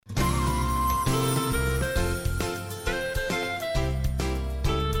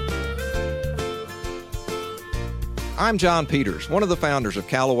I'm John Peters, one of the founders of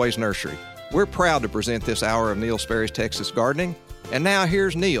Callaway's Nursery. We're proud to present this hour of Neil Sperry's Texas Gardening. And now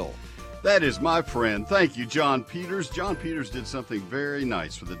here's Neil. That is my friend. Thank you, John Peters. John Peters did something very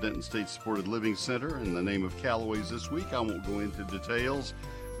nice for the Denton State Supported Living Center in the name of Callaway's this week. I won't go into details,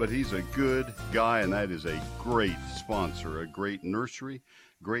 but he's a good guy, and that is a great sponsor, a great nursery,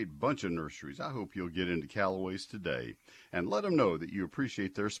 great bunch of nurseries. I hope you'll get into Callaway's today and let them know that you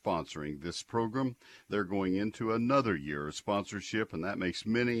appreciate their sponsoring this program. They're going into another year of sponsorship, and that makes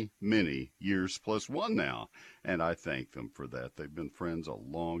many, many years plus one now, and I thank them for that. They've been friends a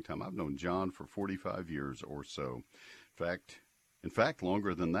long time. I've known John for 45 years or so. In fact,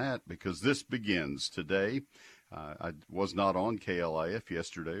 longer than that, because this begins today. I was not on KLIF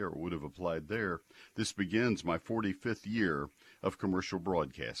yesterday or would have applied there. This begins my 45th year of commercial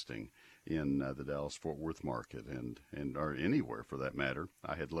broadcasting in the Dallas-Fort Worth market and or anywhere for that matter.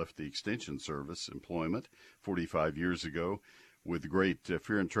 I had left the Extension Service employment 45 years ago with great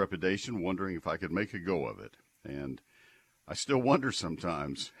fear and trepidation, wondering if I could make a go of it. And I still wonder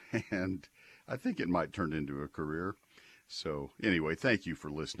sometimes, and I think it might turn into a career. So anyway, thank you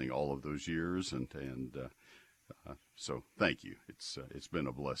for listening all of those years, so thank you. It's been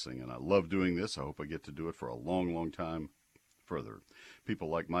a blessing, and I love doing this. I hope I get to do it for a long, long time further. People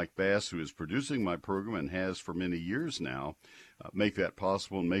like Mike Bass, who is producing my program and has for many years now, make that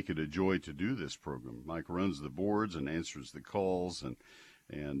possible and make it a joy to do this program. Mike runs the boards and answers the calls and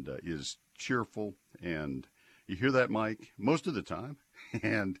is cheerful, and you hear that, Mike, most of the time,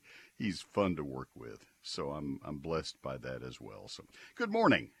 and he's fun to work with. So I'm blessed by that as well. So good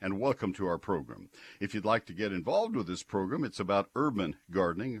morning and welcome to our program. If you'd like to get involved with this program, it's about urban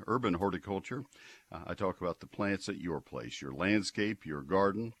gardening, urban horticulture. I talk about the plants at your place, your landscape, your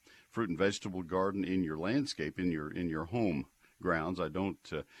garden, fruit and vegetable garden in your landscape, in your home grounds. I don't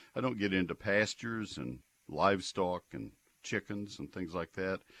get into pastures and livestock and chickens and things like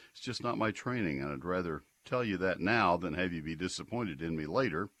that. It's just not my training, and I'd rather tell you that now than have you be disappointed in me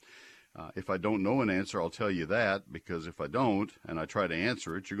later. If I don't know an answer, I'll tell you that, because if I don't and I try to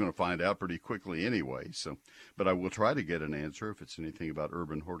answer it, you're going to find out pretty quickly anyway. So, but I will try to get an answer if it's anything about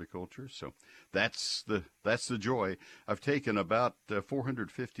urban horticulture. So that's the joy. I've taken about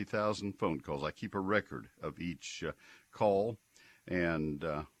 450,000 phone calls. I keep a record of each call, and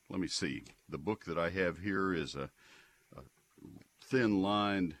let me see. The book that I have here is a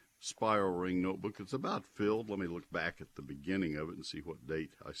thin-lined spiral ring notebook. It's about filled. Let me look back at the beginning of it and see what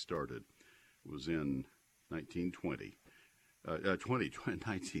date I started. It was in 1920.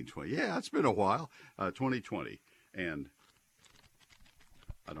 1920. Yeah, it's been a while. 2020. And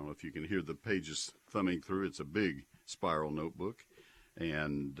I don't know if you can hear the pages thumbing through. It's a big spiral notebook.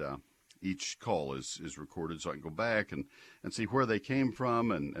 And each call is recorded, so I can go back and see where they came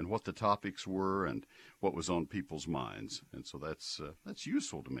from and what the topics were and what was on people's minds. And so that's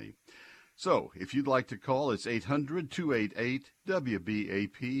useful to me. So if you'd like to call, it's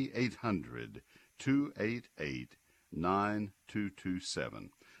 800-288-WBAP, 800-288-9227.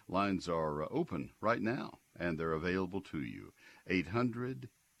 Lines are open right now, and they're available to you.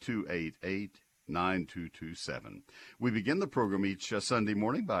 800-288-9227. We begin the program each Sunday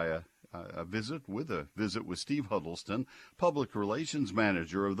morning by a visit with Steve Huddleston, Public Relations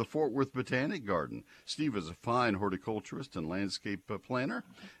Manager of the Fort Worth Botanic Garden. Steve is a fine horticulturist and landscape planner,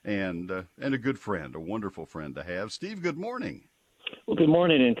 and a good friend, a wonderful friend to have. Steve, good morning. Well, good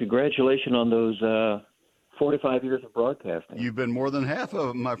morning, and congratulations on those 45 years of broadcasting. You've been more than half of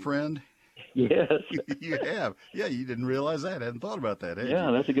them, my friend. Yes. You have. Yeah, you didn't realize that. I hadn't thought about that, had you?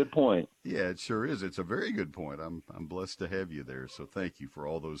 Yeah, that's a good point. Yeah, it sure is. It's a very good point. I'm blessed to have you there. So thank you for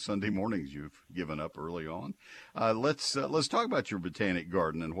all those Sunday mornings you've given up early on. Let's talk about your botanic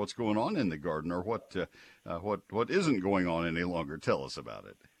garden and what's going on in the garden, or what isn't going on any longer. Tell us about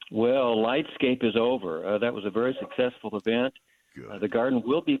it. Well, Lightscape is over. That was a very successful event. Good. The garden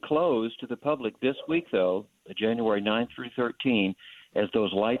will be closed to the public this week, though, January 9th through 13th, as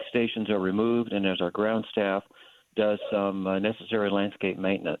those light stations are removed and as our ground staff does some necessary landscape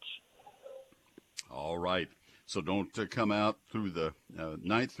maintenance. All right. So don't come out through the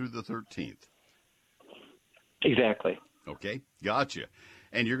 9th through the 13th. Exactly. Okay, gotcha.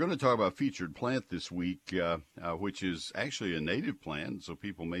 And you're going to talk about featured plant this week, which is actually a native plant, so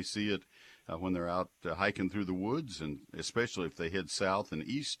people may see it when they're out hiking through the woods, and especially if they head south and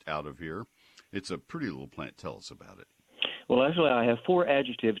east out of here. It's a pretty little plant. Tell us about it. Well, actually, I have 4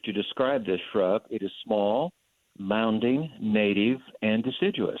 adjectives to describe this shrub. It is small, mounding, native, and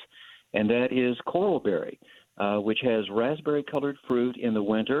deciduous. And that is coralberry, which has raspberry-colored fruit in the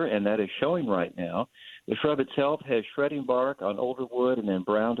winter, and that is showing right now. The shrub itself has shredding bark on older wood and then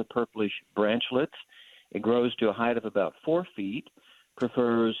brown to purplish branchlets. It grows to a height of about 4 feet,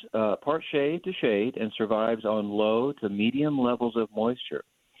 prefers part shade to shade, and survives on low to medium levels of moisture.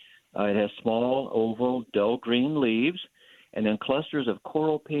 It has small, oval, dull green leaves, and then clusters of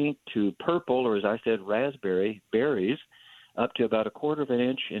coral pink to purple, or as I said, raspberry berries, up to about 1/4 of an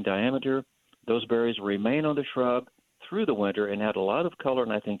inch in diameter. Those berries remain on the shrub through the winter and add a lot of color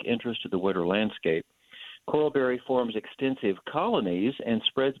and, I think, interest to the winter landscape. Coralberry forms extensive colonies and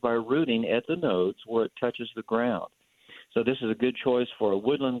spreads by rooting at the nodes where it touches the ground. So this is a good choice for a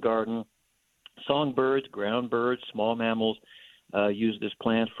woodland garden. Songbirds, ground birds, small mammals use this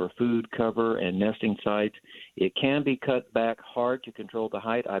plant for food cover and nesting sites. It can be cut back hard to control the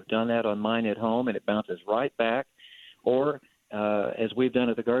height. I've done that on mine at home, and it bounces right back. Or, as we've done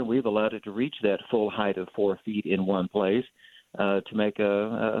at the garden, we've allowed it to reach that full height of 4 feet in one place to make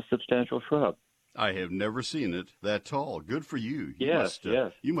a substantial shrub. I have never seen it that tall. Good for you. Yes.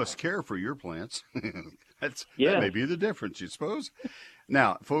 You must care for your plants. That Yes. may be the difference, you suppose.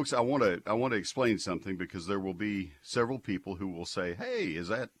 Now, folks, I want to explain something because there will be several people who will say, "Hey, is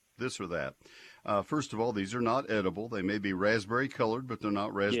that this or that?" First of all, these are not edible. They may be raspberry colored, but they're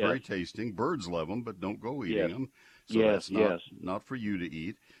not raspberry tasting. Birds love them, but don't go eating them. So that's not for you to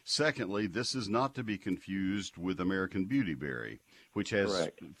eat. Secondly, this is not to be confused with American beautyberry, which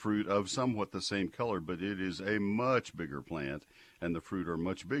has fruit of somewhat the same color, but it is a much bigger plant, and the fruit are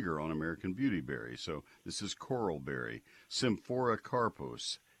much bigger on American beautyberry. So this is coralberry, Symphora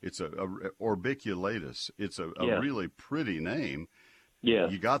carpos. It's a orbiculatus. It's a really pretty name.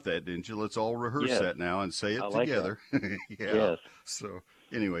 Yes. You got that, didn't you? Let's all rehearse that now and say it together. Yes. So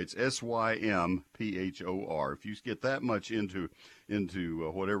anyway, it's Symphor. If you get that much into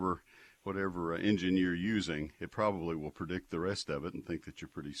whatever engine you're using, it probably will predict the rest of it and think that you're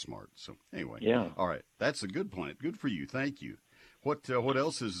pretty smart. So anyway, all right, that's a good plant. Good for you. Thank you. What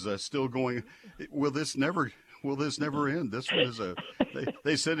else is still going? Will this never end? This one is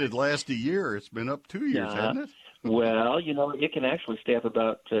they said it'd last a year. It's been up 2 years, hasn't it? Well, it can actually stay up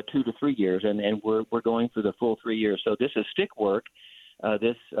about 2 to 3 years, and we're going through the full 3 years. So this is stick work.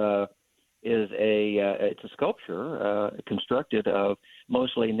 This is it's a sculpture constructed of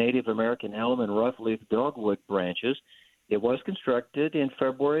mostly Native American elm and roughleaf dogwood branches. It was constructed in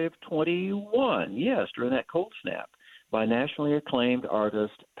February of 21, during that cold snap, by nationally acclaimed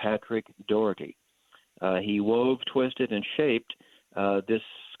artist Patrick Doherty. He wove, twisted, and shaped this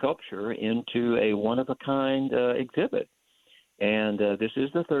sculpture into a one-of-a-kind exhibit. And this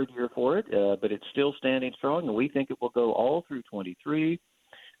is the 3rd year for it, but it's still standing strong, and we think it will go all through 23.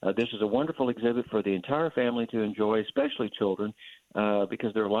 This is a wonderful exhibit for the entire family to enjoy, especially children,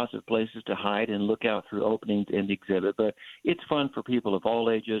 because there are lots of places to hide and look out through openings in the exhibit. But it's fun for people of all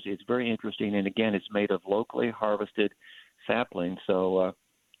ages. It's very interesting, and again, it's made of locally harvested saplings, so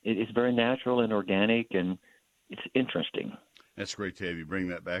it's very natural and organic, and it's interesting. That's great to have you bring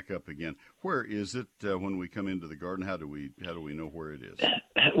that back up again. Where is it when we come into the garden? How do we know where it is?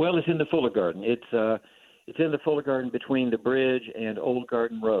 Well, it's in the Fuller Garden. It's in the Fuller Garden between the bridge and Old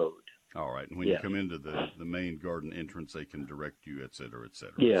Garden Road. All right. And when you come into the main garden entrance, they can direct you, et cetera, et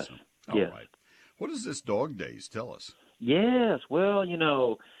cetera. Yes. So, all right. What is this Dog Days? Tell us. Yes. Well,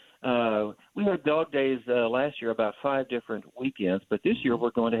 we had Dog Days last year, about 5 different weekends, but this year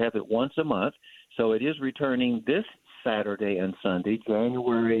we're going to have it once a month. So it is returning this Saturday and Sunday,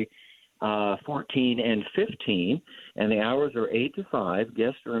 January 14 and 15, and the hours are 8 to 5.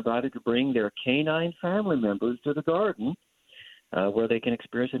 Guests are invited to bring their canine family members to the garden, where they can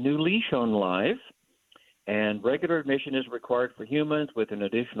experience a new leash on life. And regular admission is required for humans with an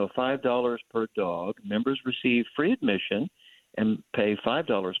additional $5 per dog. Members receive free admission and pay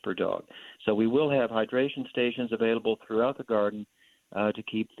 $5 per dog. So we will have hydration stations available throughout the garden to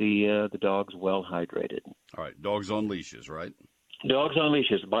keep the dogs well hydrated. All right, dogs on leashes, right? Dogs on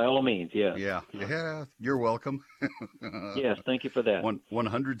leashes, by all means, yes. Yeah, you're welcome. Yes, thank you for that.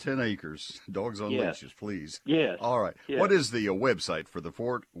 110 acres, dogs on leashes, please. Yes. All right. Yes. What is the website for the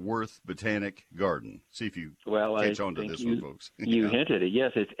Fort Worth Botanic Garden? See if you catch on to this one, folks. You hinted it.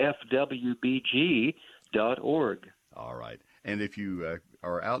 Yes, it's fwbg.org. All right. And if you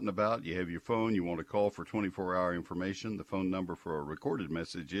are out and about, you have your phone, you want to call for 24-hour information, the phone number for a recorded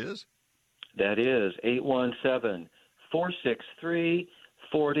message is? That is 817-463-4160.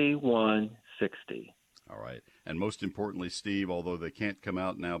 All right. And most importantly, Steve, although they can't come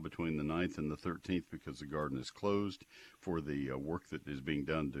out now between the 9th and the 13th because the garden is closed for the work that is being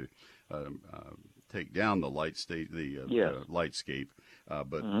done to take down the lightscape,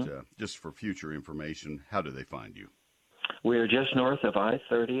 but just for future information, how do they find you? We are just north of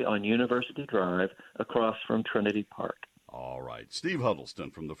I-30 on University Drive, across from Trinity Park. All right. Steve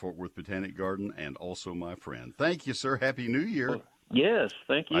Huddleston from the Fort Worth Botanic Garden, and also my friend. Thank you, sir. Happy New Year. Well, yes,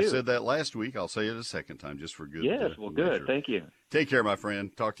 thank you. I said that last week. I'll say it a second time just for good Yes, well, good. measure. Thank you. Take care, my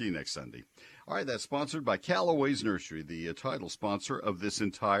friend. Talk to you next Sunday. All right, that's sponsored by Callaway's Nursery, the title sponsor of this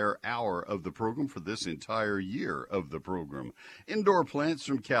entire hour of the program for this entire year of the program. Indoor plants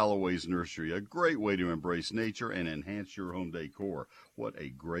from Callaway's Nursery, a great way to embrace nature and enhance your home decor. What a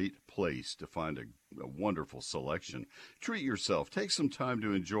great place to find a wonderful selection. Treat yourself. Take some time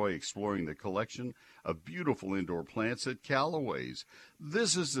to enjoy exploring the collection of beautiful indoor plants at Callaway's.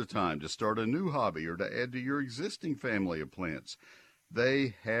 This is the time to start a new hobby or to add to your existing family of plants.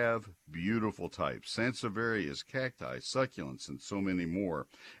 They have beautiful types, sansevierias, cacti, succulents, and so many more.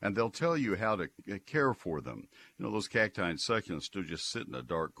 And they'll tell you how to care for them. You know, those cacti and succulents don't just sit in a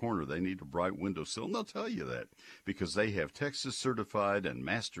dark corner. They need a bright windowsill, and they'll tell you that because they have Texas certified and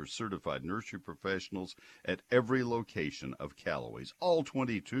master certified nursery professionals at every location of Callaway's. All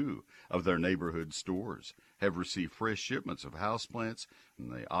 22 of their neighborhood stores have received fresh shipments of houseplants, and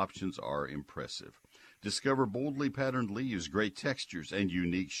the options are impressive. Discover boldly patterned leaves, great textures, and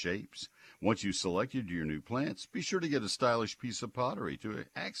unique shapes. Once you've selected your new plants, be sure to get a stylish piece of pottery to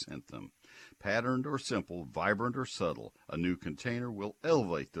accent them. Patterned or simple, vibrant or subtle, a new container will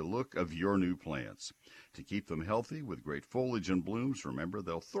elevate the look of your new plants. To keep them healthy with great foliage and blooms, remember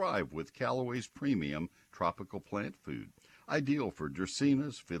they'll thrive with Callaway's premium tropical plant food. Ideal for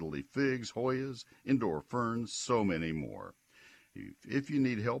dracaenas, fiddly figs, Hoyas, indoor ferns, so many more. If you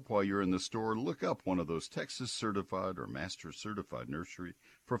need help while you're in the store, look up one of those Texas certified or master certified nursery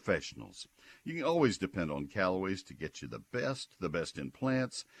professionals. You can always depend on Callaway's to get you the best in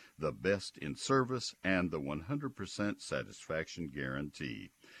plants, the best in service, and the 100% satisfaction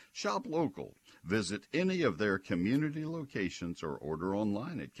guarantee. Shop local. Visit any of their community locations or order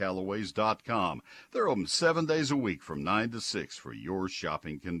online at Callaways.com. They're open 7 days a week from 9 to 6 for your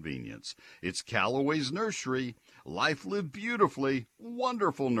shopping convenience. It's Callaway's Nursery. Life lived beautifully.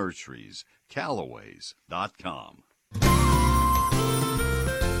 Wonderful nurseries. Callaways.com.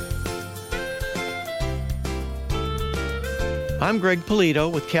 I'm Greg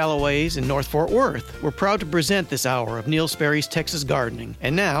Polito with Callaway's in North Fort Worth. We're proud to present this hour of Neil Sperry's Texas Gardening.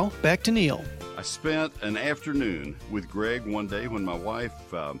 And now, back to Neil. I spent an afternoon with Greg one day when my wife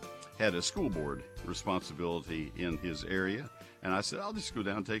had a school board responsibility in his area. And I said, I'll just go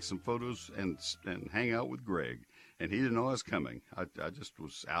down and take some photos and hang out with Greg. And he didn't know I was coming. I just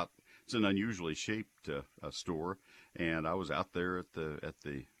was out. It's an unusually shaped store. And I was out there at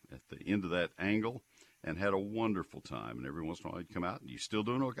the end of that angle and had a wonderful time. And every once in a while he'd come out, and you still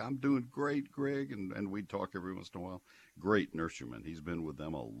doing okay? I'm doing great, Greg. And we'd talk every once in a while. Great nurseryman. He's been with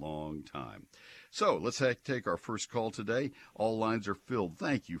them a long time. So let's take our first call today. All lines are filled.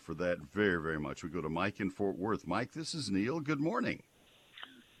 Thank you for that very, very much. We go to Mike in Fort Worth. Mike, this is Neil. Good morning.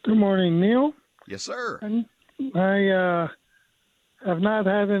 Good morning, Neil. Yes, sir. I have not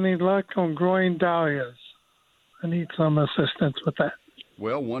had any luck on growing dahlias. I need some assistance with that.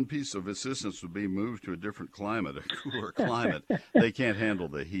 Well, one piece of assistance would be moved to a different climate, a cooler climate. They can't handle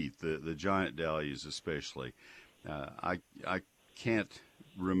the heat, the giant dahlias especially. I can't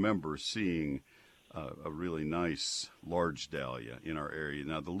remember seeing a really nice large dahlia in our area.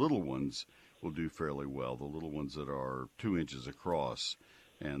 Now, the little ones will do fairly well, the little ones that are 2 inches across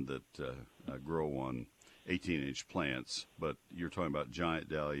and that grow on 18-inch plants. But you're talking about giant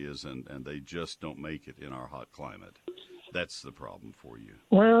dahlias, and they just don't make it in our hot climate. That's the problem for you.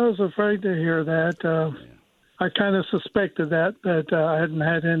 Well, I was afraid to hear that. I kind of suspected that, but I hadn't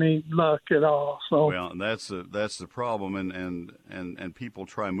had any luck at all. So well, and that's the problem, and people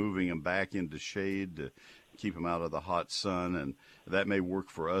try moving them back into shade to keep them out of the hot sun, and that may work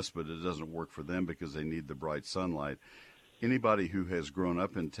for us, but it doesn't work for them because they need the bright sunlight. Anybody who has grown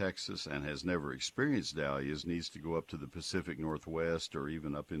up in Texas and has never experienced dahlias needs to go up to the Pacific Northwest or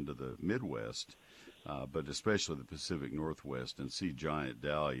even up into the Midwest. But especially the Pacific Northwest, and see giant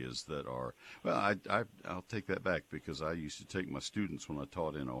dahlias that are, well, I'll take that back because I used to take my students when I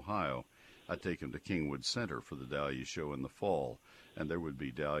taught in Ohio. I'd take them to Kingwood Center for the Dahlia Show in the fall, and there would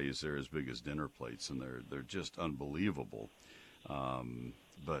be dahlias there as big as dinner plates, and they're just unbelievable.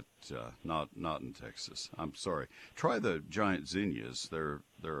 But not in Texas. I'm sorry. Try the giant zinnias. They're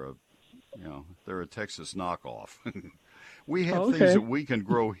a Texas knockoff. We have things that we can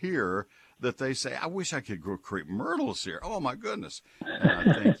grow here that they say, I wish I could grow crepe myrtles here. Oh, my goodness.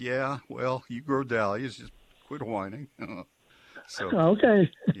 And I think, yeah, well, you grow dahlias. Just quit whining. So, okay.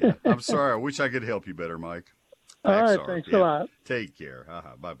 Yeah, I'm sorry. I wish I could help you better, Mike. All right. Thanks a lot. Take care.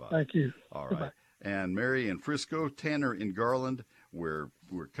 Bye-bye. Thank you. All right. Bye-bye. And Mary in Frisco, Tanner in Garland, where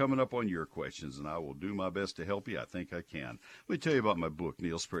we're coming up on your questions, and I will do my best to help you. I think I can. Let me tell you about my book,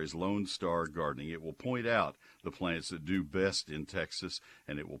 Neil Sperry's Lone Star Gardening. It will point out the plants that do best in Texas,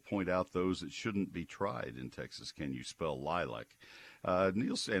 and it will point out those that shouldn't be tried in Texas. Can you spell lilac?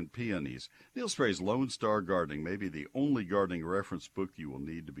 And peonies. Neil Sperry's Lone Star Gardening may be the only gardening reference book you will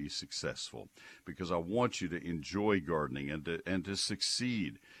need to be successful, because I want you to enjoy gardening and to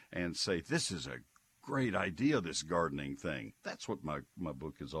succeed and say, this is a great idea, this gardening thing. That's what my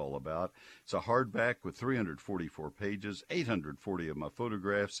book is all about. It's a hardback with 344 pages, 840 of my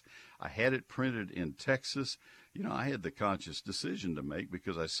photographs. I had it printed in Texas. You know, I had the conscious decision to make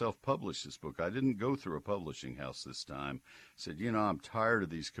because I self-published this book. I didn't go through a publishing house this time. I said, you know, I'm tired of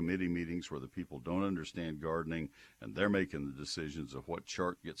these committee meetings where the people don't understand gardening and they're making the decisions of what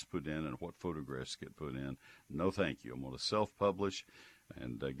chart gets put in and what photographs get put in. No, thank you. I'm going to self-publish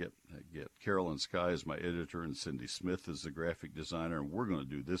and get Carolyn Sky as my editor and Cindy Smith as the graphic designer, and we're going to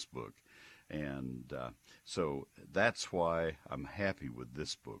do this book. And so that's why I'm happy with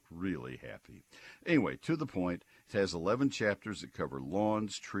this book, really happy. Anyway, to the point, it has 11 chapters that cover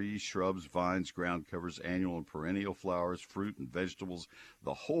lawns, trees, shrubs, vines, ground covers, annual and perennial flowers, fruit and vegetables,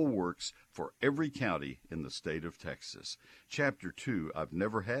 the whole works for every county in the state of Texas. Chapter 2, I've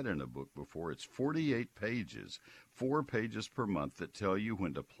never had in a book before. It's 48 pages, 4 pages per month that tell you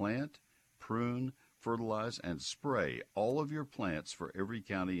when to plant, prune, fertilize, and spray all of your plants for every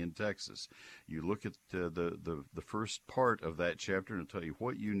county in Texas. You look at the first part of that chapter and it'll tell you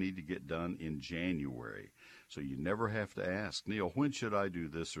what you need to get done in January. So you never have to ask, Neil, when should I do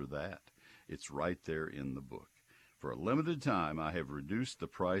this or that? It's right there in the book. For a limited time, I have reduced the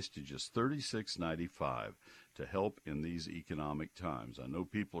price to just $36.95 to help in these economic times. I know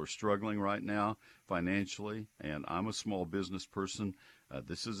people are struggling right now financially, and I'm a small business person.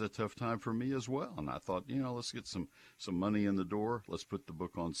 This is a tough time for me as well. And I thought, you know, let's get some money in the door. Let's put the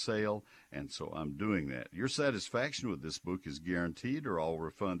book on sale. And so I'm doing that. Your satisfaction with this book is guaranteed, or I'll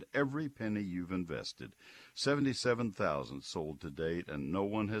refund every penny you've invested. 77,000 sold to date, and no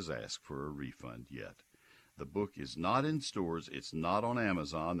one has asked for a refund yet. The book is not in stores. It's not on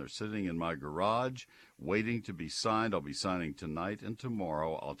Amazon. They're sitting in my garage waiting to be signed. I'll be signing tonight and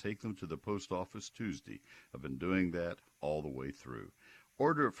tomorrow. I'll take them to the post office Tuesday. I've been doing that all the way through.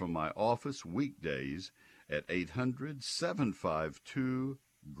 Order it from my office weekdays at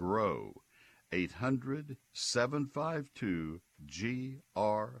 800-752-GROW.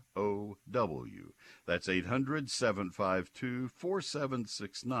 800-752-GROW. That's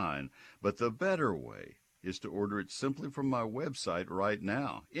 800-752-4769. But the better way is to order it simply from my website right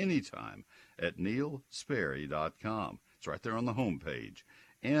now, anytime, at neilsperry.com. It's right there on the home page.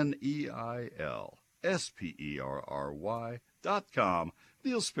 NeilSperry.com.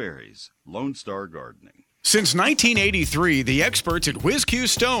 Neil Sperry's Lone Star Gardening. Since 1983, the experts at WhizQ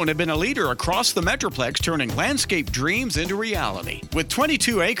Stone have been a leader across the Metroplex, turning landscape dreams into reality. With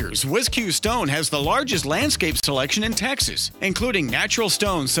 22 acres, WhizQ Stone has the largest landscape selection in Texas, including natural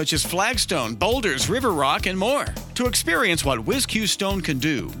stones such as flagstone, boulders, river rock, and more. To experience what WhizQ Stone can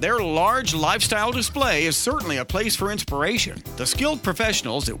do, their large lifestyle display is certainly a place for inspiration. The skilled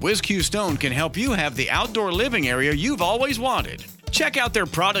professionals at WhizQ Stone can help you have the outdoor living area you've always wanted. Check out their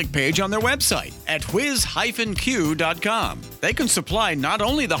product page on their website at whiz-q.com. They can supply not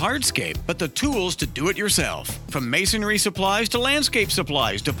only the hardscape, but the tools to do it yourself. From masonry supplies to landscape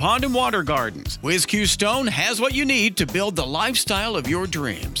supplies to pond and water gardens, WhizQ Stone has what you need to build the lifestyle of your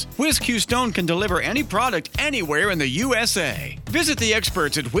dreams. WhizQ Stone can deliver any product anywhere in the USA. Visit the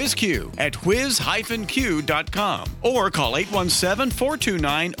experts at WhizQ at whiz-q.com or call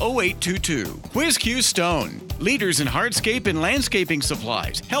 817-429-0822. WhizQ Stone, leaders in hardscape and landscaping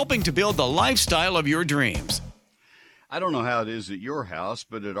supplies, helping to build the lifestyle of your dreams. I don't know how it is at your house,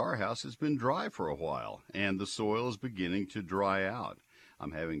 but at our house it's been dry for a while, and the soil is beginning to dry out.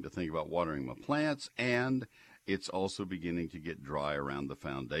 I'm having to think about watering my plants, and it's also beginning to get dry around the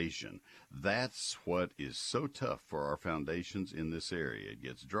foundation. That's what is so tough for our foundations in this area. It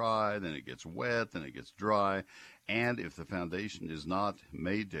gets dry, then it gets wet, then it gets dry, and if the foundation is not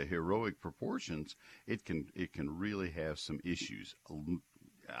made to heroic proportions, it can really have some issues.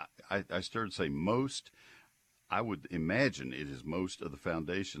 I started to say most. I would imagine it is most of the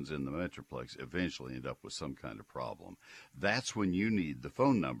foundations in the Metroplex eventually end up with some kind of problem. That's when you need the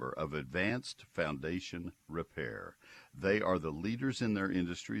phone number of Advanced Foundation Repair. They are the leaders in their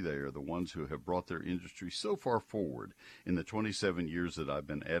industry. They are the ones who have brought their industry so far forward in the 27 years that I've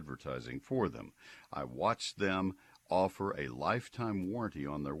been advertising for them. I watched them offer a lifetime warranty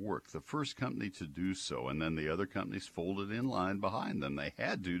on their work, the first company to do so, and then the other companies folded in line behind them. They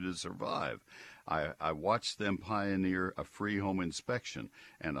had to survive. I watched them pioneer a free home inspection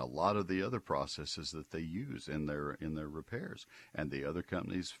and a lot of the other processes that they use in their repairs, and the other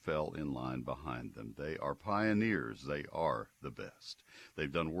companies fell in line behind them. They are pioneers. They are the best. They've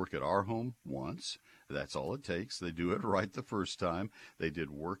done work at our home once. That's all it takes. They do it right the first time. They did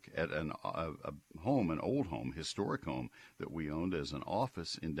work at a home, an old home, historic home that we owned as an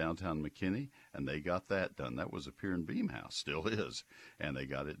office in downtown McKinney, and they got that done. That was a pier and beam house, still is, and they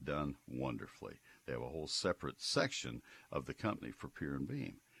got it done wonderfully. They have a whole separate section of the company for pier and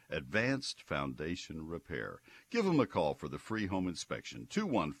beam. Advanced Foundation Repair. Give them a call for the free home inspection,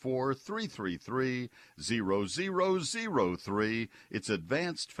 214-333-0003. It's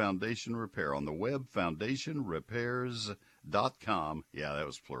Advanced Foundation Repair on the web, foundationrepairs.com. Yeah, that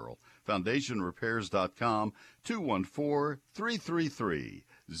was plural. Foundationrepairs.com,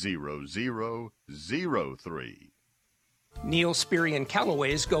 214-333-0003. Neil Sperry and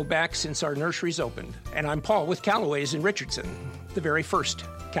Callaway's go back since our nurseries opened. And I'm Paul with Callaway's in Richardson, the very first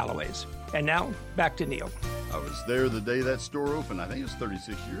Callaway's. And now, back to Neil. I was there the day that store opened. I think it was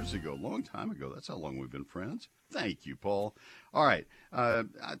 36 years ago, a long time ago. That's how long we've been friends. Thank you, Paul. All right. I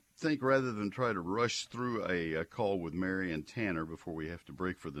think rather than try to rush through a call with Mary and Tanner before we have to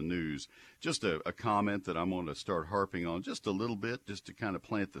break for the news, just a comment that I'm going to start harping on just a little bit, just to kind of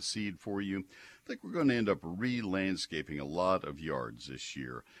plant the seed for you. I think we're going to end up re-landscaping a lot of yards this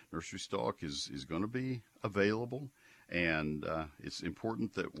year. Nursery stock is going to be available, and it's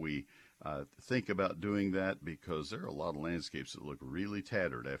important that we think about doing that, because there are a lot of landscapes that look really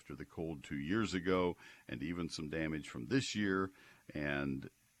tattered after the cold 2 years ago, and even some damage from this year.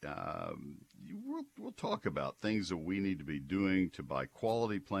 And we'll talk about things that we need to be doing to buy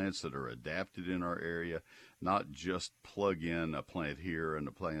quality plants that are adapted in our area, not just plug in a plant here and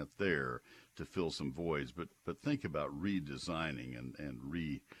a plant there to fill some voids, but think about redesigning and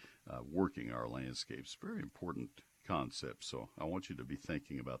reworking our landscapes. Very important concept. So I want you to be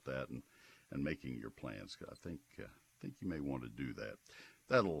thinking about that and making your plans. I think you may want to do that.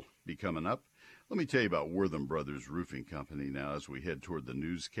 That'll be coming up. Let me tell you about Wortham Brothers Roofing Company now as we head toward the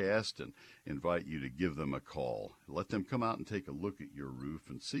newscast, and invite you to give them a call. Let them come out and take a look at your roof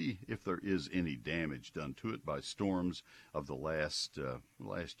and see if there is any damage done to it by storms of the last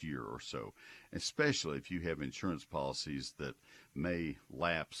year or so, especially if you have insurance policies that may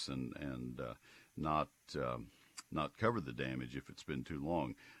lapse and not cover the damage if it's been too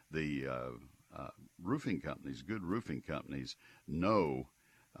long. The roofing companies, good roofing companies, know,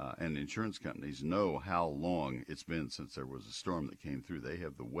 and insurance companies know how long it's been since there was a storm that came through. They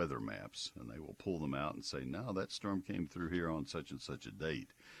have the weather maps, and they will pull them out and say, no, that storm came through here on such and such a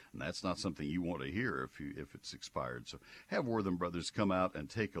date. And that's not something you want to hear if it's expired. So have Wortham Brothers come out and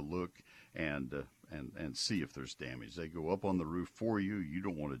take a look and see if there's damage. They go up on the roof for you. You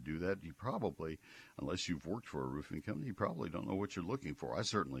don't want to do that. You probably, unless you've worked for a roofing company, you probably don't know what you're looking for. I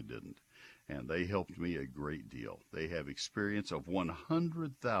certainly didn't. And they helped me a great deal. They have experience of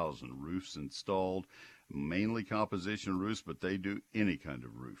 100,000 roofs installed, mainly composition roofs, but they do any kind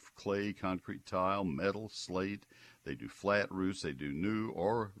of roof: clay, concrete, tile, metal, slate. They do flat roofs. They do new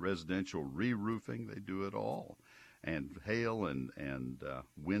or residential re-roofing. They do it all. And hail and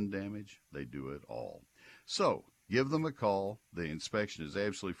wind damage, they do it all. So give them a call. The inspection is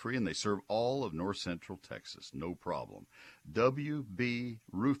absolutely free, and they serve all of north central Texas. No problem.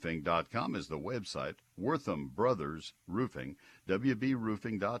 WBRoofing.com is the website. Wortham Brothers Roofing,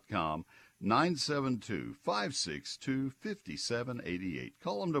 WBRoofing.com, 972-562-5788.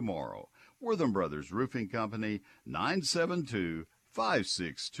 Call them tomorrow. Wortham Brothers Roofing Company,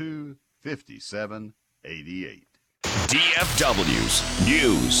 972-562-5788. DFW's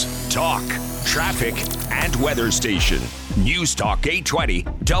News, Talk, Traffic, and Weather Station. News Talk 820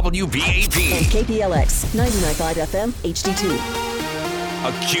 WBAP. And KPLX 99.5 FM HD2.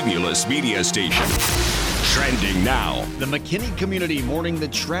 A Cumulus media station. Trending now. The McKinney community mourning the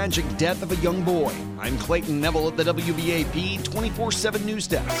tragic death of a young boy. I'm Clayton Neville at the WBAP 24/7 News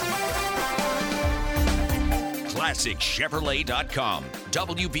Desk. ClassicChevrolet.com.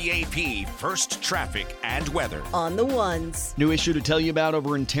 WBAP First Traffic and Weather. On the ones. New issue to tell you about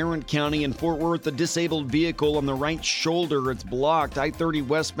over in Tarrant County in Fort Worth. A disabled vehicle on the right shoulder. It's blocked. I-30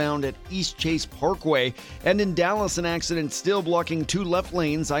 westbound at East Chase Parkway. And in Dallas, an accident still blocking two left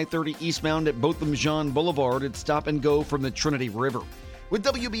lanes. I-30 eastbound at Botham Jean Boulevard. It's stop and go from the Trinity River. With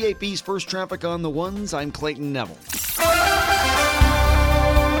WBAP's First Traffic on the ones, I'm Clayton Neville.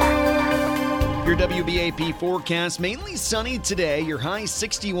 Your WBAP forecast, mainly sunny today. Your high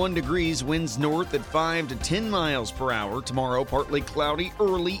 61 degrees, winds north at 5 to 10 miles per hour. Tomorrow, partly cloudy,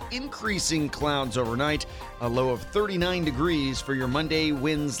 early, increasing clouds overnight. A low of 39 degrees for your Monday,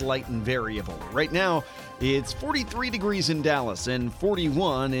 winds light and variable. Right now, it's 43 degrees in Dallas and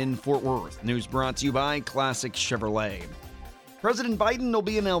 41 in Fort Worth. News brought to you by Classic Chevrolet. President Biden will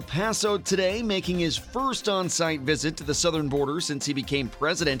be in El Paso today, making his first on-site visit to the southern border since he became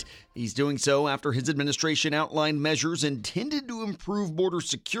president. He's doing so after his administration outlined measures intended to improve border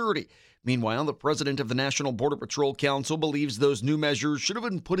security. Meanwhile, the president of the National Border Patrol Council believes those new measures should have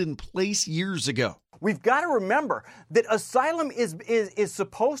been put in place years ago. We've got to remember that asylum is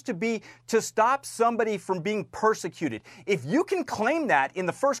supposed to be to stop somebody from being persecuted. If you can claim that in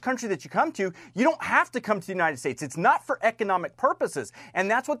the first country that you come to, you don't have to come to the United States. It's not for economic purposes,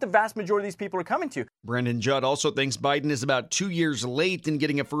 and that's what the vast majority of these people are coming to. Brendan Judd also thinks Biden is about 2 years late in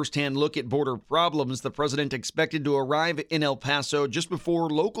getting a first-hand look at border problems. The president expected to arrive in El Paso just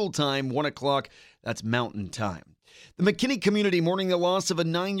before local time, 1 o'clock. That's Mountain Time. The McKinney community mourning the loss of a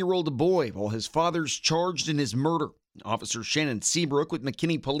 9-year-old boy while his father's charged in his murder. Officer Shannon Seabrook with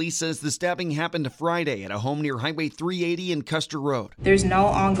McKinney Police says the stabbing happened Friday at a home near Highway 380 and Custer Road. There's no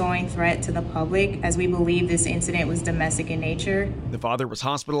ongoing threat to the public, as we believe this incident was domestic in nature. The father was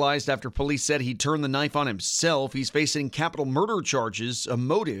hospitalized after police said he turned the knife on himself. He's facing capital murder charges, a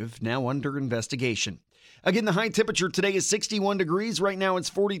motive now under investigation. Again, the high temperature today is 61 degrees. Right now it's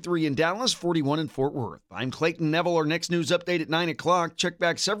 43 in Dallas, 41 in Fort Worth. I'm Clayton Neville. Our next news update at 9 o'clock. Check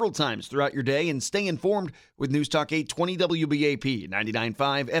back several times throughout your day and stay informed with News Talk 820 WBAP,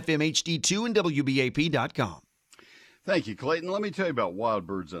 99.5 FM HD2 and WBAP.com. Thank you, Clayton. Let me tell you about Wild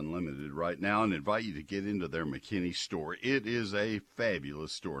Birds Unlimited right now and invite you to get into their McKinney store. It is a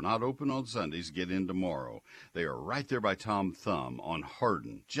fabulous store. Not open on Sundays. Get in tomorrow. They are right there by Tom Thumb on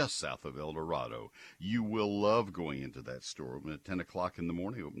Hardin, just south of El Dorado. You will love going into that store. Open at 10 o'clock in the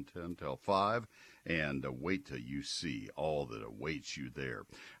morning, open 10 till 5. And wait till you see all that awaits you there.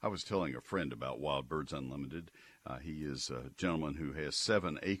 I was telling a friend about Wild Birds Unlimited. He is a gentleman who has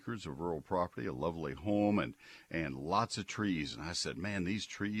 7 acres of rural property, a lovely home, and lots of trees. And I said, man, these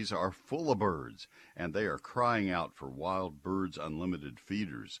trees are full of birds, and they are crying out for Wild Birds Unlimited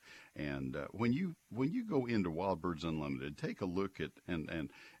feeders. And when you go into Wild Birds Unlimited, take a look at and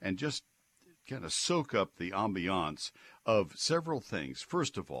just kind of soak up the ambiance of several things.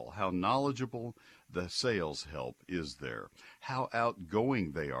 First of all, how knowledgeable the sales help is there, how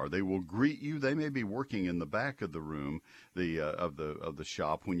outgoing they are. They will greet you. They may be working in the back of the room, of the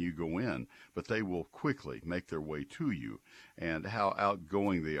shop when you go in, but they will quickly make their way to you. And how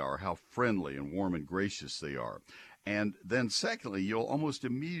outgoing they are, how friendly and warm and gracious they are. And then secondly, you'll almost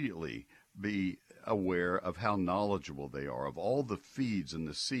immediately be aware of how knowledgeable they are, of all the feeds and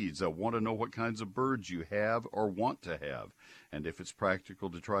the seeds. They'll want to know what kinds of birds you have or want to have, and if it's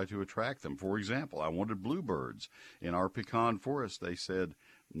practical to try to attract them. For example, I wanted bluebirds. In our pecan forest, they said,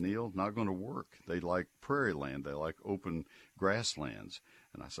 Neil, not going to work. They like prairie land. They like open grasslands.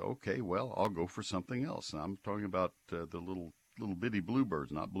 And I said, okay, well, I'll go for something else. And I'm talking about the little bitty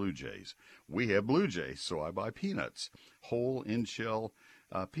bluebirds, not blue jays. We have blue jays, so I buy peanuts, whole in-shell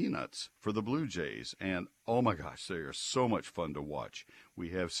peanuts for the blue jays. And oh my gosh, they are so much fun to watch.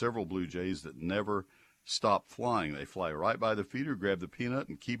 We have several blue jays that never stop flying. They fly right by the feeder, grab the peanut,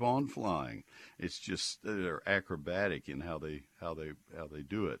 and keep on flying. It's just, they're acrobatic in how they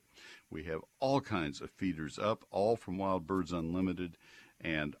do it. We have all kinds of feeders up, all from Wild Birds Unlimited,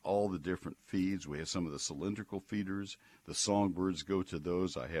 and all the different feeds. We have some of the cylindrical feeders. The songbirds go to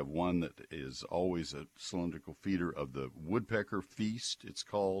those. I have one that is always a cylindrical feeder of the woodpecker feast, it's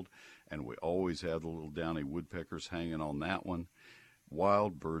called, and we always have the little downy woodpeckers hanging on that one.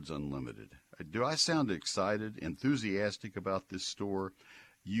 Wild Birds Unlimited. Do I sound excited, enthusiastic about this store?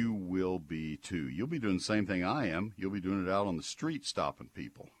 You will be too. You'll be doing the same thing I am. You'll be doing it out on the street, stopping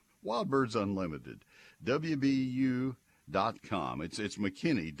people. Wild Birds Unlimited. WBU.com. It's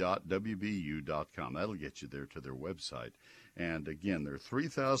McKinney.WBU.com. That'll get you there to their website. And again, they're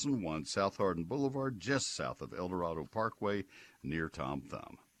 3001 South Hardin Boulevard, just south of El Dorado Parkway, near Tom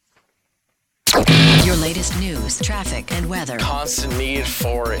Thumb. Your latest news, traffic, and weather. Constant need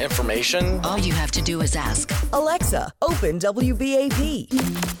for information. All you have to do is ask. Alexa, open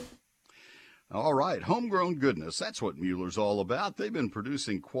WBAP. All right, homegrown goodness. That's what Mueller's all about. They've been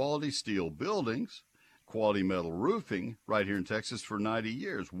producing quality steel buildings, quality metal roofing right here in Texas for 90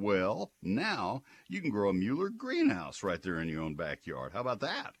 years. Well, now you can grow a Mueller greenhouse right there in your own backyard. How about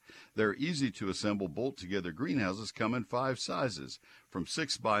that? Their easy-to-assemble, bolt-together greenhouses come in 5 sizes, from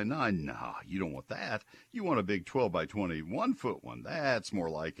 6 by 9. Nah, you don't want that. You want a big 12 by 20, 1-foot one. That's more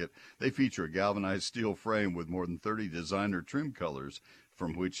like it. They feature a galvanized steel frame with more than 30 designer trim colors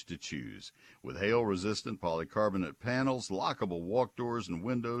from which to choose. With hail-resistant polycarbonate panels, lockable walk doors, and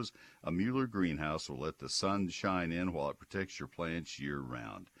windows, a Mueller greenhouse will let the sun shine in while it protects your plants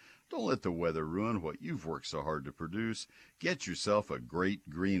year-round. Don't let the weather ruin what you've worked so hard to produce. Get yourself a great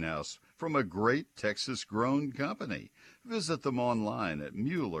greenhouse from a great Texas-grown company. Visit them online at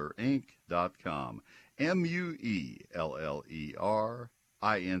MuellerInc.com,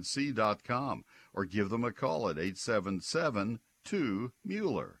 MuellerInc.com, or give them a call at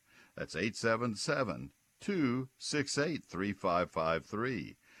 877-2-MUELLER. That's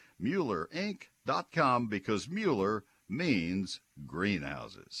 877-268-3553. MuellerInc.com, because Mueller means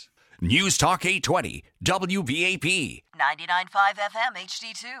greenhouses. News Talk 820, WBAP. 99.5 FM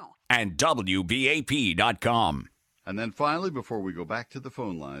HD2. And WBAP.com. And then finally, before we go back to the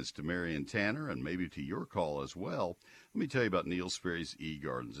phone lines to Mary and Tanner, and maybe to your call as well, let me tell you about Neil Sperry's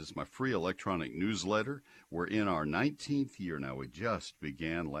eGardens. It's my free electronic newsletter. We're in our 19th year now. We just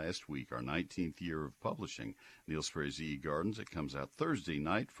began last week, our 19th year of publishing Neil Sperry's eGardens. It comes out Thursday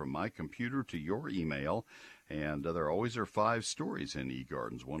night from my computer to your email. And there always are 5 stories in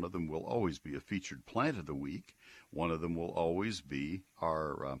eGardens. One of them will always be a featured plant of the week. One of them will always be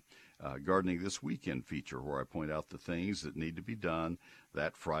our Gardening This Weekend feature, where I point out the things that need to be done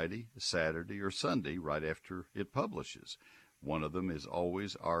that Friday, Saturday, or Sunday right after it publishes. One of them is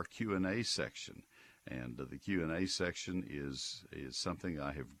always our Q&A section. And the Q&A section is something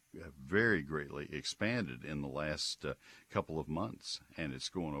I have very greatly expanded in the last couple of months, and it's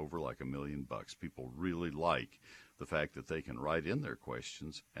going over like $1 million. People really like the fact that they can write in their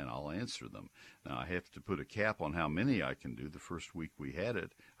questions, and I'll answer them. Now, I have to put a cap on how many I can do. The first week we had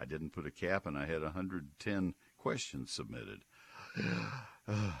it, I didn't put a cap, and I had 110 questions submitted.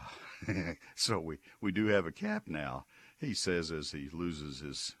 So we do have a cap now, he says as he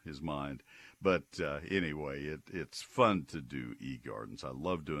loses his mind. But anyway, it's fun to do eGardens. I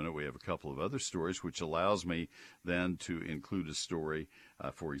love doing it. We have a couple of other stories, which allows me then to include a story,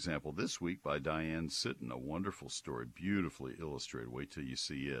 for example, this week by Diane Sitton, a wonderful story, beautifully illustrated. Wait till you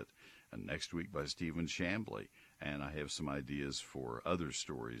see it. And next week by Stephen Chambly. And I have some ideas for other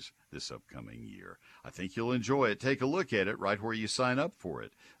stories this upcoming year. I think you'll enjoy it. Take a look at it right where you sign up for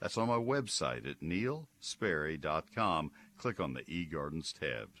it. That's on my website at neilsperry.com. Click on the eGardens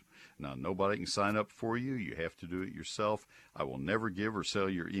tab. Now, nobody can sign up for you. You have to do it yourself. I will never give or sell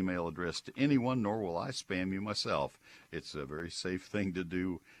your email address to anyone, nor will I spam you myself. It's a very safe thing to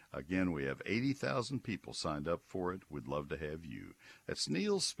do. Again, we have 80,000 people signed up for it. We'd love to have you. That's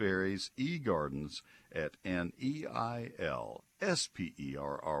Neil Sperry's eGardens at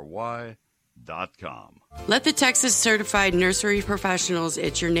NeilSperry.com. Let the Texas Certified Nursery Professionals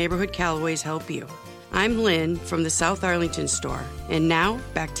at your neighborhood Callaways help you. I'm Lynn from the South Arlington store. And now,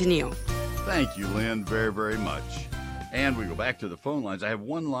 back to Neil. Thank you, Lynn, very, very much. And we go back to the phone lines. I have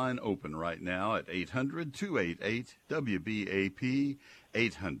one line open right now at 800-288-WBAP,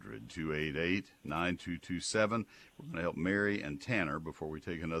 800-288-9227. We're going to help Mary and Tanner before we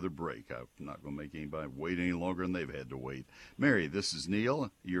take another break. I'm not going to make anybody wait any longer than they've had to wait. Mary, this is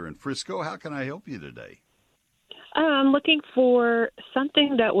Neil. You're in Frisco. How can I help you today? I'm looking for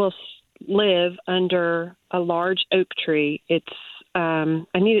something that will live under a large oak tree. It's I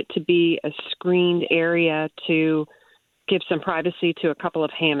need it to be a screened area to give some privacy to a couple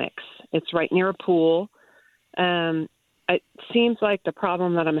of hammocks. It's right near a pool. It seems like the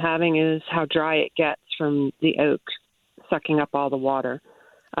problem that I'm having is how dry it gets from the oak sucking up all the water.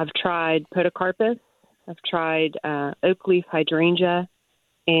 I've tried podocarpus. I've tried oak leaf hydrangea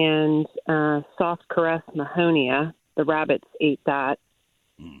and soft caress mahonia. The rabbits ate that.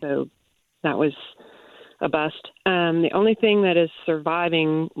 So that was a bust. The only thing that is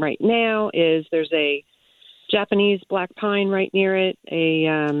surviving right now is there's a Japanese black pine right near it,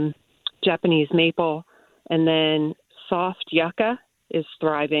 a Japanese maple, and then soft yucca is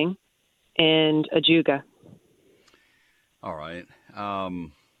thriving, and a juga. All right.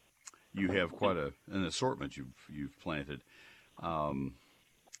 You have quite an assortment you've planted. Oh,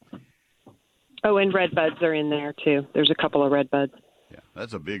 and red buds are in there too. There's a couple of red buds. Yeah,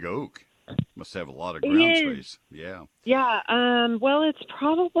 that's a big oak. Must have a lot of ground space. Yeah. Yeah. Well, it's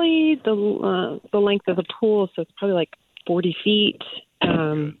probably the length of the pool, so it's probably like 40 feet.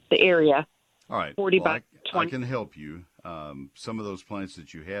 The area. All right. 40 by 20. I can help you. Some of those plants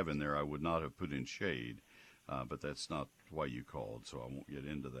that you have in there I would not have put in shade, but that's not why you called, so I won't get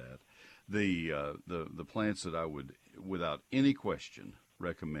into that. The plants that I would, without any question,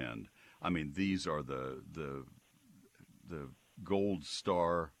 recommend. I mean, these are the gold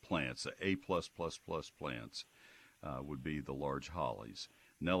star plants, the A+++ plants, would be the large hollies.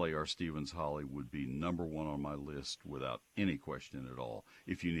 Nellie R. Stevens holly would be number one on my list without any question at all.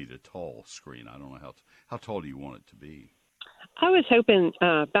 If you need a tall screen, I don't know how tall do you want it to be? I was hoping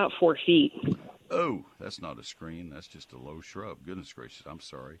about 4 feet. Oh, that's not a screen. That's just a low shrub. Goodness gracious, I'm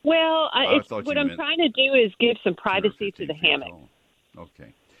sorry. Well, what I'm trying to do is give some privacy to the hammock. Tall.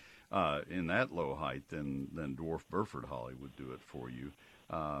 Okay. In that low height, then dwarf Burford holly would do it for you.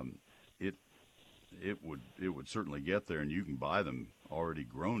 It would certainly get there, and you can buy them already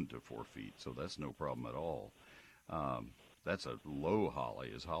grown to 4 feet, so that's no problem at all. That's a low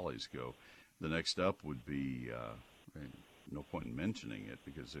holly as hollies go. The next up would be no point in mentioning it,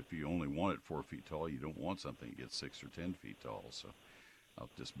 because if you only want it 4 feet tall, you don't want something that gets 6 or 10 feet tall. So I'll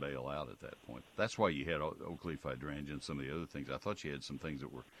just bail out at that point. That's why you had oak leaf hydrangea and some of the other things. I thought you had some things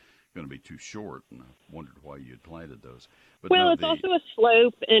that were going to be too short, and I wondered why you had planted those. But well, it's also a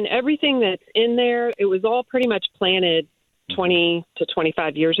slope, and everything that's in there, it was all pretty much planted 20 to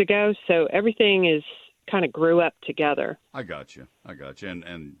 25 years ago, so everything is kind of grew up together. I got you.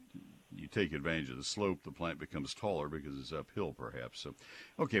 And you take advantage of the slope, the plant becomes taller because it's uphill, perhaps. So,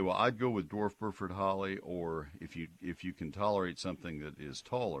 okay, well, I'd go with dwarf Burford holly, or if you can tolerate something that is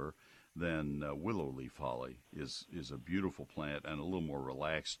taller, then willow leaf holly is a beautiful plant and a little more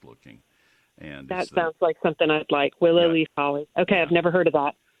relaxed looking. And that sounds like something I'd like. Willow leaf holly. Okay, yeah. I've never heard of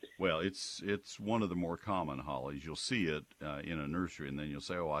that. Well, it's one of the more common hollies. You'll see it in a nursery, and then you'll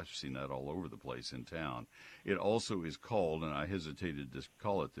say, oh, I've seen that all over the place in town. It also is called, and I hesitated to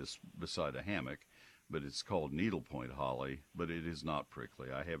call it this beside a hammock, but it's called needlepoint holly, but it is not prickly.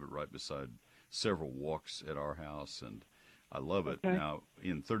 I have it right beside several walks at our house, and I love it. Okay. Now,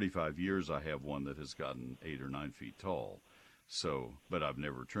 in 35 years, I have one that has gotten 8 or 9 feet tall, so, but I've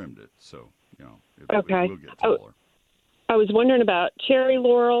never trimmed it, so, it will get taller. I was wondering about cherry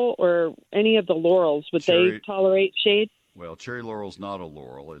laurel or any of the laurels. Would they tolerate shade? Well, cherry laurel's not a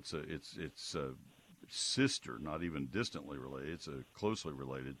laurel. It's a sister, not even distantly related. It's closely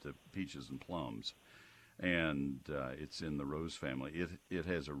related to peaches and plums, and it's in the rose family. It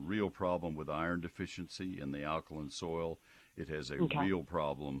has a real problem with iron deficiency in the alkaline soil. It has a real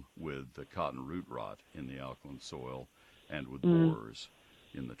problem with the cotton root rot in the alkaline soil, and with borers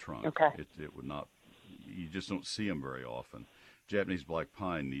in the trunk. Okay. It would not. You just don't see them very often. Japanese black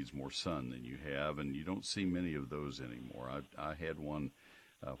pine needs more sun than you have, and you don't see many of those anymore. I had one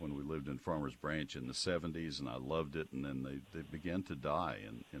when we lived in Farmers Branch in the 70s, and I loved it, and then they began to die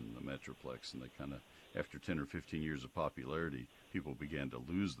in the Metroplex, and they kind of, after 10 or 15 years of popularity, people began to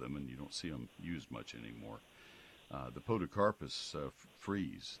lose them, and you don't see them used much anymore. The Podocarpus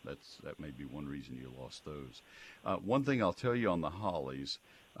freeze, that may be one reason you lost those. One thing I'll tell you on the hollies,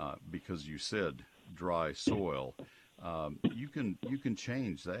 because you said dry soil, you can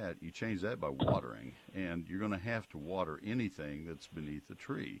change that. You change that by watering, and you're going to have to water anything that's beneath the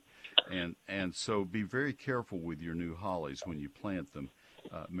tree, and so be very careful with your new hollies when you plant them,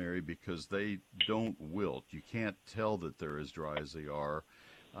 Mary, because they don't wilt. You can't tell that they're as dry as they are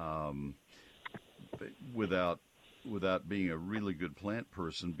without being a really good plant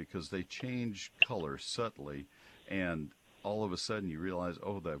person, because they change color subtly, and all of a sudden you realize,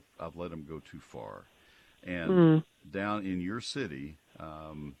 I've let them go too far. And down in your city,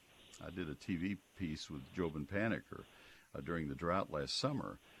 I did a TV piece with Jobin Paniker during the drought last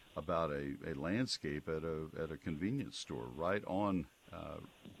summer about a landscape at a convenience store right on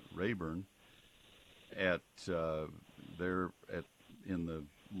Rayburn in the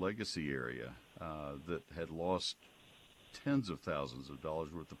Legacy area that had lost tens of thousands of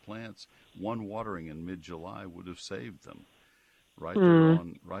dollars worth of plants. One watering in mid-July would have saved them. Right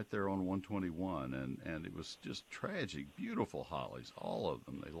there on 121, and it was just tragic. Beautiful hollies, all of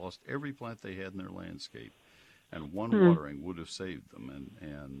them. They lost every plant they had in their landscape, and one watering would have saved them.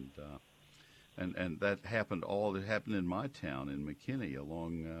 And that happened. It happened in my town in McKinney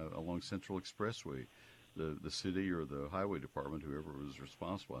along Central Expressway. The city or the highway department, whoever was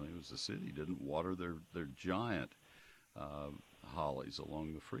responsible, I think it was the city, didn't water their giant hollies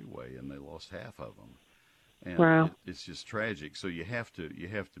along the freeway, and they lost half of them. And it's just tragic. So you have to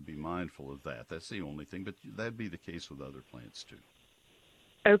be mindful of that. That's the only thing, but that'd be the case with other plants too.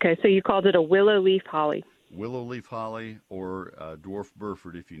 Okay, so you called it a willow leaf holly. Willow leaf holly or dwarf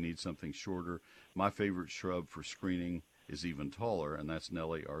Burford if you need something shorter. My favorite shrub for screening is even taller, and that's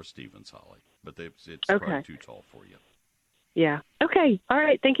Nellie R. Stevens holly. But it's probably too tall for you. Yeah. Okay. All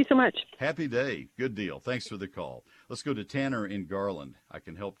right. Thank you so much. Happy day. Good deal. Thanks for the call. Let's go to Tanner in Garland. I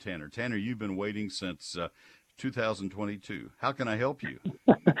can help Tanner. Tanner, you've been waiting since 2022. How can I help you?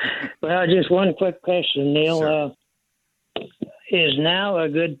 Well, just one quick question, Neil. Sure. Is now a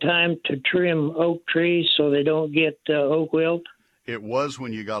good time to trim oak trees so they don't get oak wilt? It was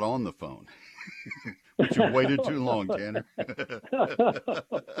when you got on the phone. But you waited too long, Tanner.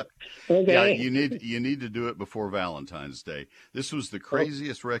 Okay. Yeah, you need to do it before Valentine's Day. This was the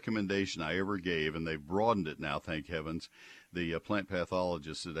craziest recommendation I ever gave, and they've broadened it now, thank heavens. The plant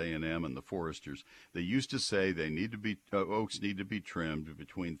pathologists at A&M and the foresters, they used to say they need to be oaks need to be trimmed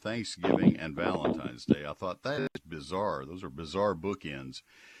between Thanksgiving and Valentine's Day. I thought that is bizarre. Those are bizarre bookends.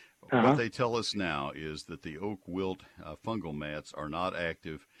 What they tell us now is that the oak wilt fungal mats are not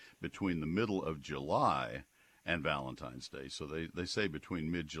active between the middle of July and Valentine's Day. So they say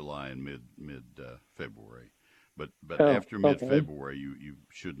between mid-July and mid-February. But after mid-February, you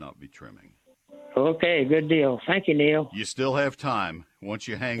should not be trimming. Okay, good deal. Thank you, Neil. You still have time. Once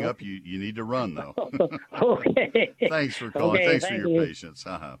you hang up, you need to run, though. Okay. Thanks for calling. Okay, Thanks for your patience.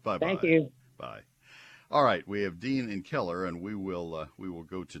 Bye-bye. Thank you. Bye. All right, we have Dean and Keller, and we will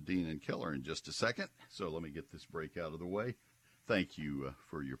go to Dean and Keller in just a second. So let me get this break out of the way. Thank you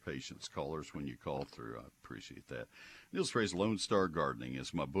for your patience, callers, when you call through. I appreciate that. Neil Sperry's Lone Star Gardening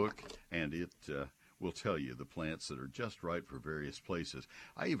is my book, and it will tell you the plants that are just right for various places.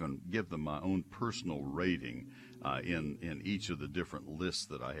 I even give them my own personal rating in each of the different lists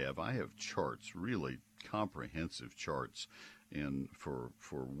that I have. I have charts, really comprehensive charts, for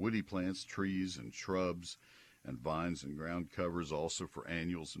woody plants, trees, and shrubs, and vines and ground covers, also for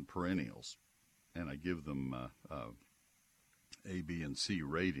annuals and perennials. And I give them A, B, and C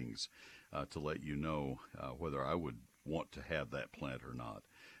ratings to let you know whether I would want to have that plant or not.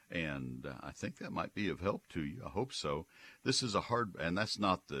 And I think that might be of help to you. I hope so. This is and that's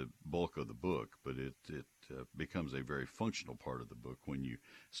not the bulk of the book, but it becomes a very functional part of the book when you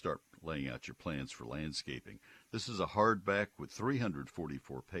start laying out your plans for landscaping. This is a hardback with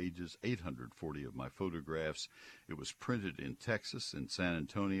 344 pages, 840 of my photographs. It was printed in Texas, in San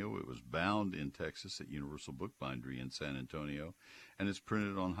Antonio. It was bound in Texas at Universal Bookbindery in San Antonio, and it's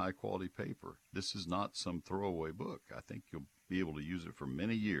printed on high-quality paper. This is not some throwaway book. I think you'll be able to use it for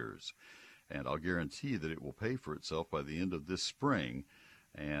many years, and I'll guarantee that it will pay for itself by the end of this spring.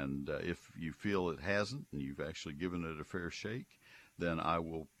 And if you feel it hasn't and you've actually given it a fair shake, then I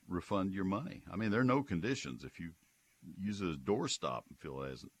will refund your money. I mean, there are no conditions. If you use it as a doorstop and feel it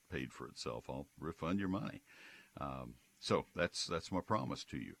hasn't paid for itself, I'll refund your money. So that's my promise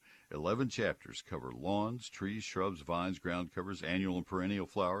to you. 11 chapters cover lawns, trees, shrubs, vines, ground covers, annual and perennial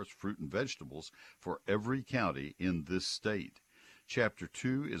flowers, fruit and vegetables for every county in this state. Chapter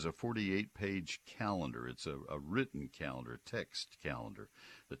 2 is a 48-page calendar. It's a written calendar, a text calendar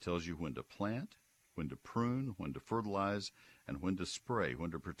that tells you when to plant, when to prune, when to fertilize, and when to spray,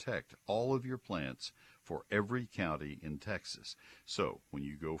 when to protect all of your plants for every county in Texas. So when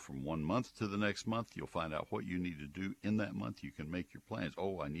you go from 1 month to the next month, you'll find out what you need to do in that month. You can make your plans.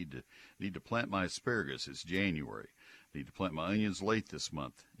 Oh, I need to plant my asparagus. It's January. Need to plant my onions late this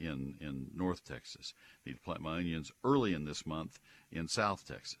month in North Texas. Need to plant my onions early in this month in South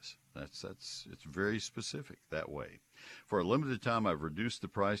Texas. It's very specific that way. For a limited time, I've reduced the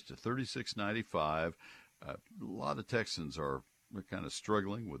price to $36.95. A lot of Texans are kind of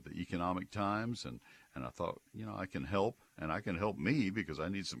struggling with the economic times, and I thought, I can help, and I can help me because I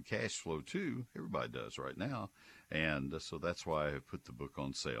need some cash flow too. Everybody does right now. And so that's why I have put the book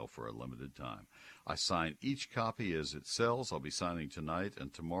on sale for a limited time. I sign each copy as it sells. I'll be signing tonight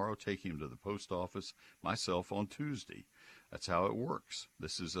and tomorrow, taking them to the post office myself on Tuesday. That's how it works.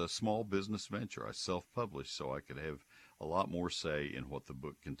 This is a small business venture. I self-publish so I could have a lot more say in what the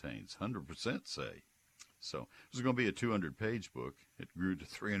book contains. 100% say. So this is going to be a 200-page book. It grew to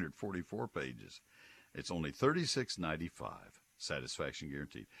 344 pages. It's only $36.95. Satisfaction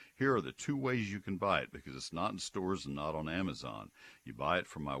guaranteed. Here are the 2 ways you can buy it because it's not in stores and not on Amazon. You buy it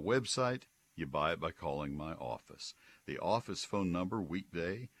from my website. You buy it by calling my office. The office phone number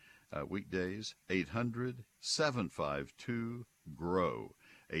weekdays, 800-752-GROW.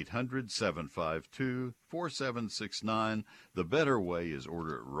 800-752-4769. The better way is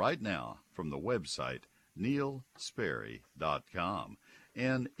order it right now from the website neilsperry.com.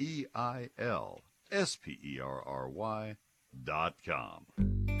 NeilSperry.com.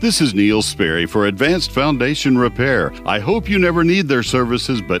 This is Neil Sperry for Advanced Foundation Repair. I hope you never need their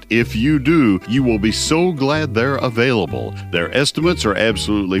services, but if you do, you will be so glad they're available. Their estimates are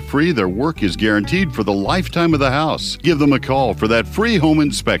absolutely free. Their work is guaranteed for the lifetime of the house. Give them a call for that free home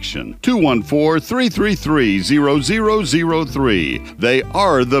inspection. 214-333-0003. They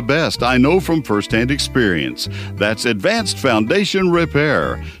are the best, I know from firsthand experience. That's Advanced Foundation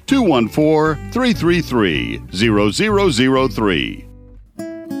Repair. 214-333-0003.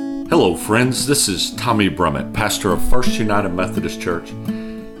 Hello, friends. This is Tommy Brummett, pastor of First United Methodist Church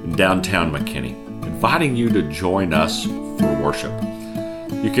in downtown McKinney, inviting you to join us for worship.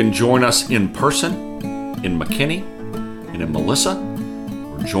 You can join us in person in McKinney and in Melissa,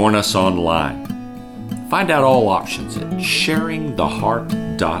 or join us online. Find out all options at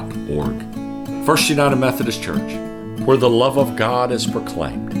sharingtheheart.org. First United Methodist Church, where the love of God is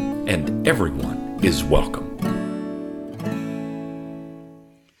proclaimed and everyone is welcome.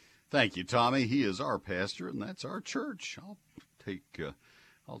 Thank you, Tommy. He is our pastor, and that's our church. I'll take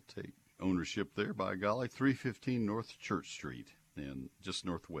ownership there, by golly. 315 North Church Street, and just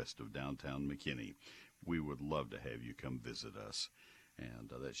northwest of downtown McKinney. We would love to have you come visit us.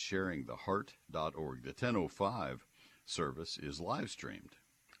 And that's sharingtheheart.org. The 10:05 service is live streamed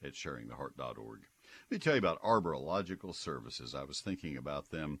at sharingtheheart.org. Let me tell you about Arborological Services. I was thinking about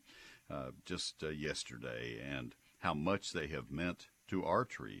them just yesterday and how much they have meant to our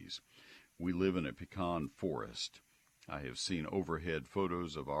trees. We live in a pecan forest. I have seen overhead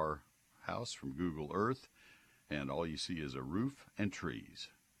photos of our house from Google Earth, and all you see is a roof and trees.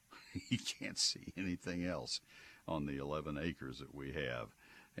 You can't see anything else on the 11 acres that we have.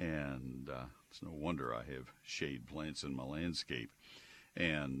 And it's no wonder I have shade plants in my landscape.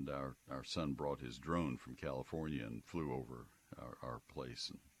 And our son brought his drone from California and flew over our place.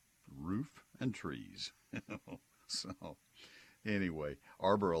 And roof and trees. So anyway,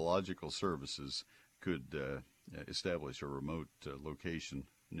 Arborological Services could establish a remote location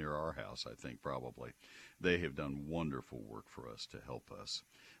near our house, I think, probably. They have done wonderful work for us to help us.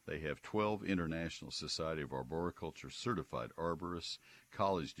 They have 12 International Society of Arboriculture certified arborists,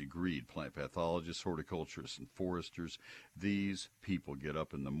 college-degreed plant pathologists, horticulturists, and foresters. These people get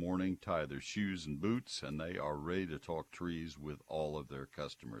up in the morning, tie their shoes and boots, and they are ready to talk trees with all of their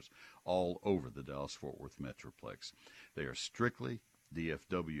customers all over the Dallas-Fort Worth Metroplex. They are strictly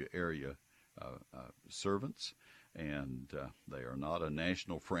DFW area servants, and they are not a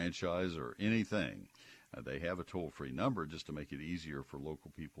national franchise or anything. They have a toll-free number just to make it easier for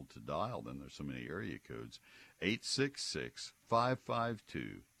local people to dial. Then there's so many area codes.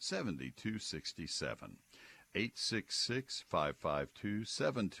 866-552-7267.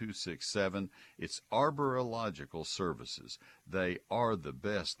 866-552-7267. It's Arborological Services. They are the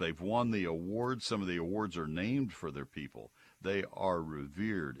best. They've won the awards. Some of the awards are named for their people. They are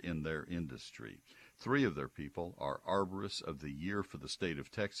revered in their industry. 3 of their people are Arborists of the Year for the state of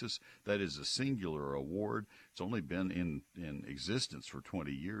Texas. That is a singular award. It's only been in existence for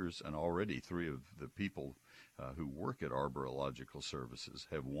 20 years, and already 3 of the people who work at Arborological Services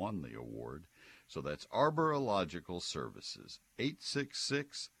have won the award. So that's Arborological Services,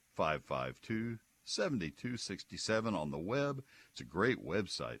 866-552-7267 on the web. It's a great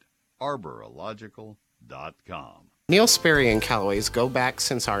website, arborological.com. Neil Sperry and Callaway's go back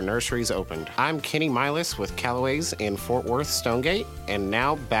since our nurseries opened. I'm Kenny Milas with Callaway's in Fort Worth, Stonegate, and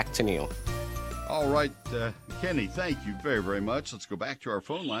now back to Neil. All right, Kenny, thank you very, very much. Let's go back to our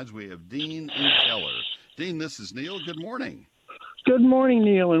phone lines. We have Dean and Keller. Dean, this is Neil. Good morning. Good morning,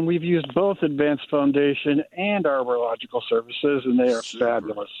 Neil, and we've used both Advanced Foundation and Arborological Services, and they are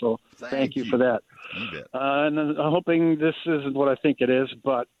fabulous. So thank you for that. You bet. And I'm hoping this isn't what I think it is,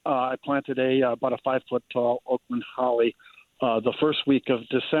 but I planted about a 5-foot-tall Oakland holly the first week of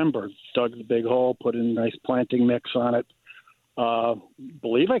December. Dug the big hole, put in a nice planting mix on it.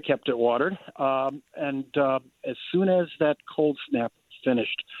 Believe I kept it watered. And as soon as that cold snap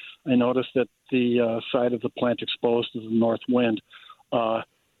finished, I noticed that the side of the plant exposed to the north wind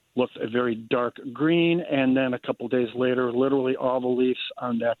looked a very dark green, and then a couple days later, literally all the leaves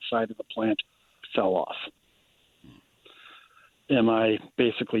on that side of the plant fell off. Am I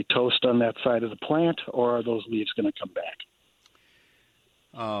basically toast on that side of the plant, or are those leaves going to come back?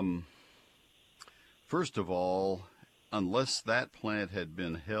 First of all, unless that plant had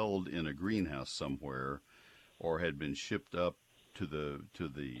been held in a greenhouse somewhere or had been shipped up to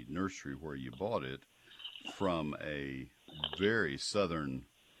the nursery where you bought it from a very southern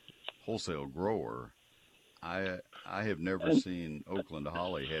wholesale grower, I have never seen Oakland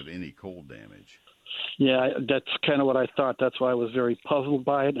holly have any cold damage. Yeah, that's kind of what I thought. That's why I was very puzzled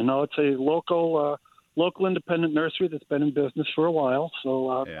by it. And now it's a local local independent nursery that's been in business for a while, so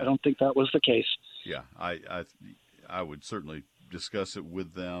I don't think that was the case. Yeah, I would certainly discuss it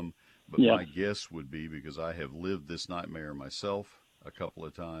with them, but Yeah. my guess would be, because I have lived this nightmare myself a couple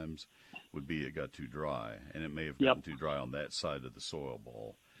of times, would be it got too dry, and it may have gotten too dry on that side of the soil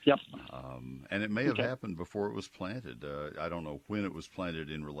ball. Yep. And it may have happened before it was planted. I don't know when it was planted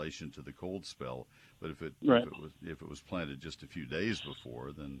in relation to the cold spell, but if it was planted just a few days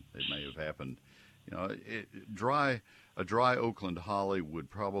before, then it may have happened. You know, a dry Oakland holly would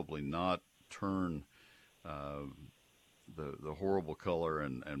probably not turn the horrible color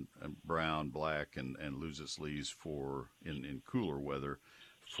and brown, black, and lose its leaves in cooler weather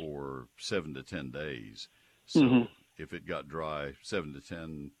for 7 to 10 days. So if it got dry 7 to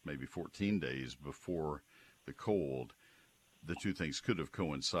 10, maybe 14 days before the cold, the two things could have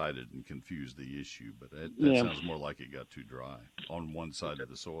coincided and confused the issue. But that sounds more like it got too dry on one side of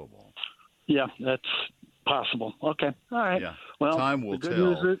the soil ball. Yeah, that's possible. Okay. All right. Yeah. Well, time will the good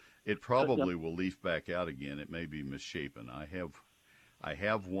tell. news is- It probably will leaf back out again. It may be misshapen. I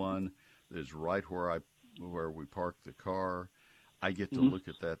have one that's right where we park the car. I get to look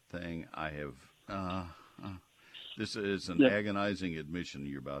at that thing. I have this is an agonizing admission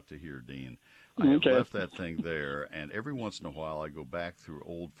you're about to hear, Dean. I have left that thing there, and every once in a while I go back through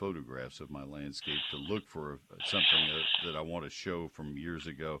old photographs of my landscape to look for something that I want to show from years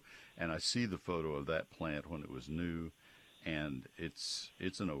ago, and I see the photo of that plant when it was new, and it's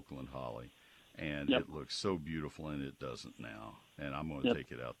an Oakland holly, and it looks so beautiful, and it doesn't now. And I'm going to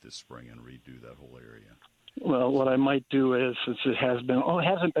take it out this spring and redo that whole area. Well, what I might do is, since it hasn't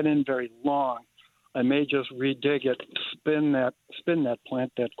been in very long, I may just redig it, spin that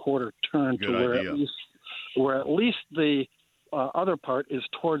plant that quarter turn Good to idea. where at least the other part is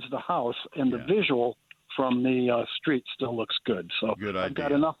towards the house, and the visual from the street still looks good. So Good I've idea.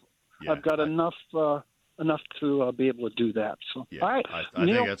 got enough. Yeah, I've got enough to be able to do that. So all right, I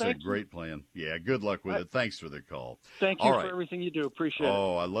Neil, think that's a thank you. great plan. Yeah, good luck with it. Thanks for the call. Thank you for everything you do. Appreciate it.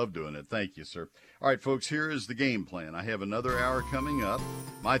 Oh, I love doing it. Thank you, sir. All right, folks, here is the game plan. I have another hour coming up.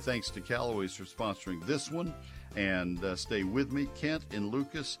 My thanks to Callaway's for sponsoring this one. And stay with me, Kent and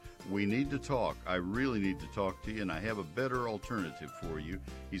Lucas. We need to talk. I really need to talk to you, and I have a better alternative for you.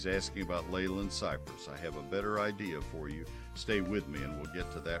 He's asking about Leyland cypress. I have a better idea for you. Stay with me, and we'll get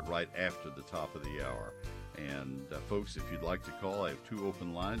to that right after the top of the hour. And, folks, if you'd like to call, I have two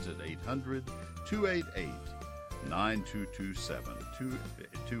open lines at 800-288-9227,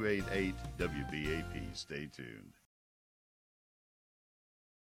 288-WBAP. Stay tuned.